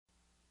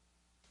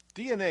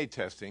DNA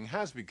testing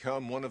has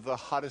become one of the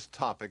hottest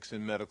topics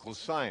in medical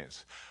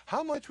science.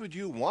 How much would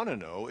you want to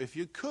know if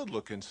you could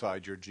look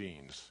inside your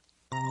genes?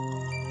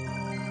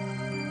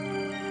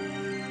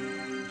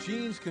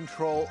 Genes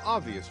control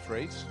obvious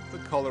traits, the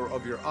color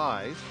of your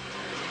eyes,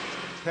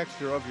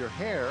 texture of your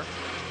hair,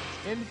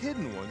 and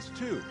hidden ones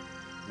too.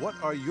 What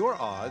are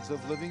your odds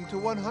of living to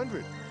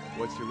 100?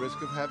 What's your risk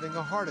of having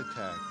a heart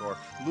attack or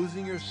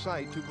losing your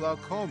sight to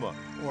glaucoma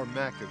or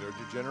macular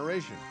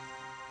degeneration?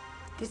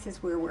 This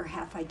is where we're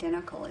half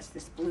identical, is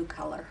this blue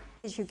color.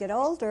 As you get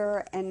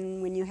older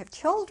and when you have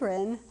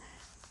children,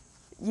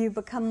 you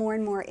become more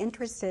and more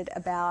interested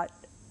about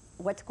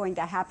what's going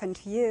to happen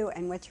to you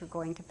and what you're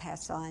going to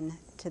pass on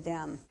to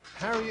them.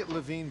 Harriet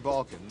Levine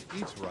Balkin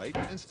eats right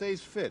and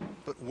stays fit,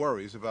 but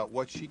worries about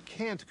what she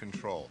can't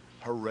control,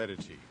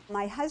 heredity.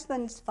 My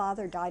husband's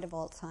father died of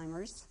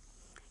Alzheimer's,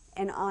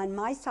 and on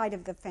my side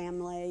of the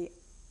family,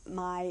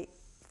 my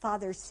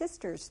father's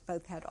sisters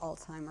both had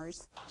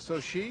Alzheimer's.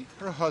 So she,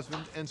 her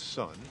husband, and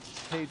son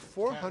paid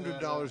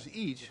 $400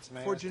 each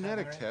for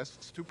genetic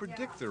tests to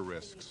predict their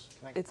risks.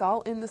 It's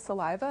all in the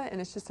saliva,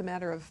 and it's just a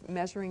matter of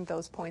measuring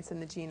those points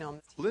in the genome.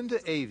 Linda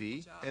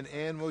Avey and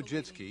Ann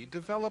Wojcicki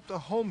developed a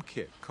home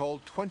kit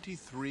called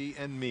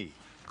 23andMe.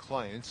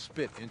 Clients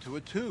spit into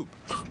a tube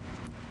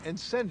and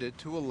send it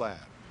to a lab.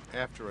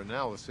 After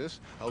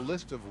analysis, a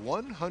list of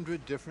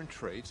 100 different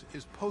traits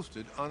is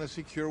posted on a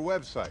secure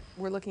website.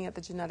 We're looking at the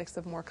genetics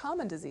of more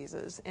common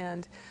diseases,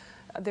 and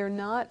they're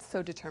not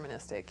so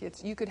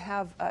deterministic. You could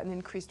have an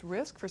increased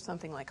risk for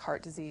something like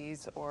heart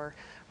disease or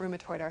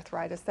rheumatoid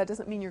arthritis. That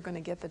doesn't mean you're going to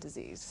get the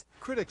disease.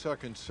 Critics are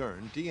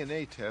concerned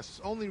DNA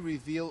tests only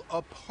reveal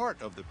a part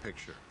of the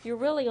picture. You're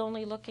really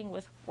only looking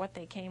with what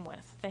they came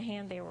with, the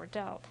hand they were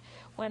dealt,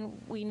 when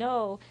we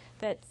know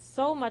that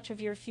so much of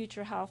your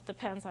future health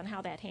depends on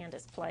how that hand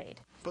is played.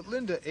 But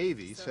Linda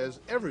Avey says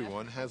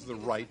everyone has the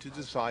right to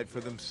decide for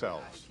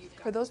themselves.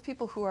 For those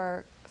people who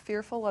are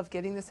fearful of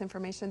getting this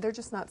information, they're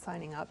just not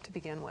signing up to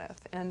begin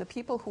with. And the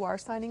people who are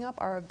signing up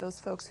are those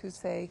folks who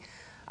say,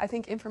 I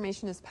think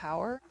information is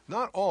power.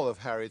 Not all of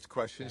Harriet's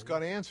questions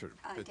got answered.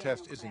 The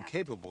test isn't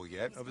capable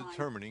yet of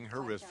determining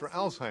her risk for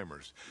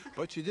Alzheimer's,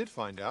 but she did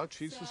find out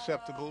she's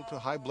susceptible to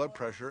high blood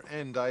pressure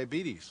and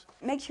diabetes.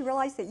 It makes you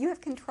realize that you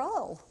have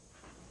control,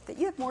 that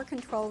you have more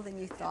control than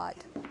you thought.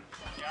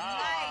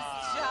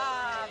 Nice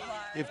job!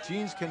 If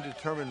genes can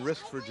determine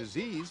risk for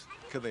disease,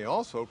 can they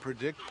also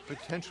predict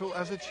potential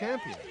as a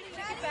champion?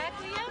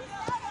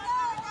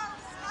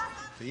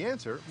 The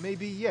answer may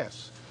be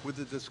yes, with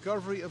the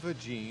discovery of a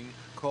gene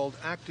called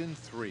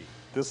actin-3.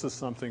 This is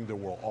something that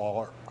we're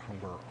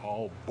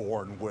all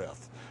born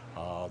with.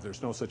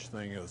 There's no such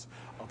thing as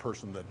a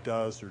person that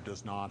does or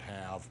does not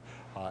have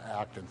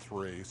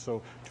actin-3.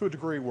 So to a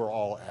degree, we're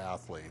all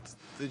athletes.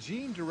 The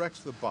gene directs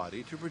the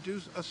body to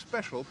produce a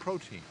special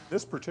protein.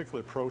 This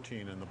particular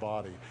protein in the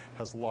body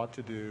has a lot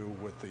to do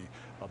with the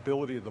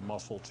ability of the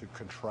muscle to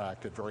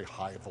contract at very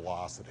high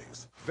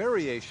velocities.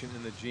 Variation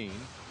in the gene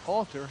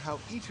alter how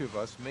each of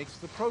us makes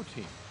the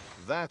protein.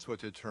 That's what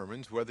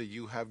determines whether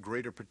you have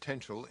greater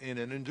potential in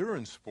an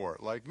endurance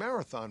sport like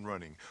marathon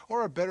running,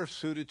 or are better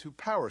suited to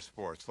power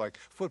sports like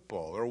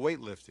football or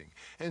weightlifting.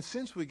 And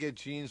since we get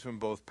genes from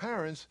both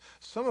parents,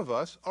 some of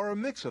us are a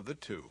mix of the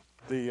two.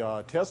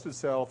 The test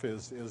itself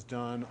is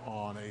done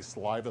on a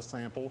saliva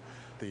sample.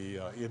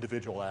 The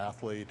individual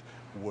athlete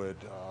would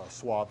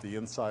swab the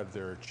inside of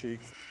their cheek.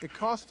 It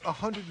costs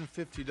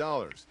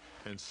 $150,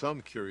 and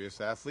some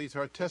curious athletes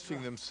are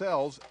testing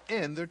themselves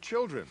and their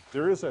children.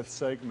 There is that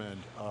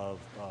segment of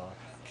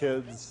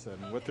kids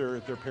and with their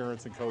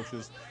parents and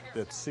coaches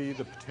that see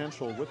the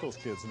potential with those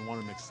kids and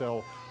want to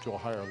excel to a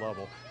higher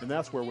level, and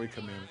that's where we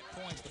come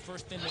in.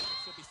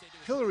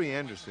 Hillary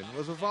Anderson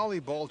was a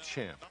volleyball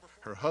champ.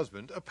 Her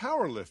husband, a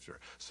power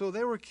lifter, so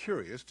they were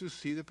curious to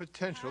see the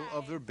potential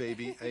of their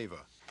baby Ava.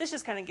 This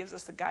just kind of gives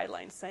us a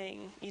guideline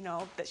saying,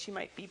 that she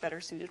might be better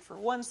suited for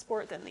one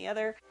sport than the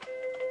other.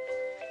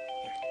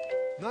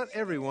 Not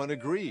everyone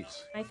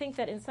agrees. I think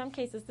that in some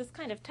cases this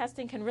kind of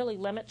testing can really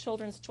limit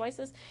children's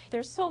choices.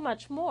 There's so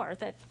much more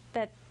that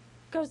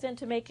goes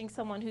into making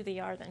someone who they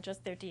are than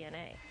just their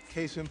DNA.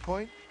 Case in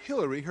point,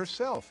 Hillary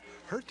herself.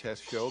 Her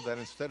tests showed that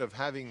instead of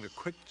having the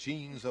quick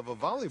genes of a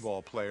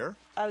volleyball player,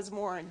 I was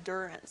more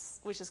endurance,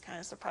 which is kind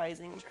of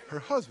surprising. Her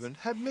husband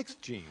had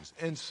mixed genes,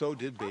 and so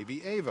did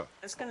baby Ava.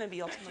 It's going to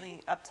be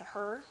ultimately up to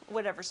her,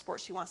 whatever sport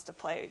she wants to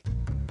play.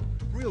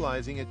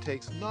 Realizing it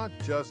takes not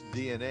just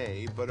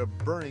DNA, but a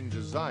burning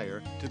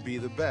desire to be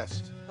the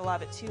best. A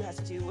lot of it, too, has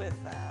to do with,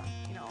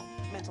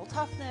 mental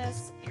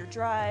toughness, your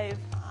drive,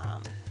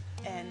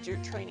 and your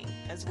training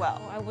as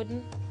well. I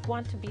wouldn't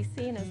want to be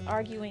seen as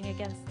arguing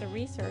against the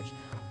research.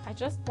 I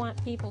just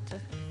want people to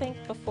think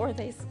before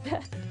they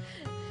spit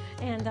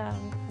and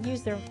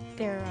use their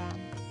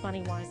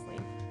money wisely.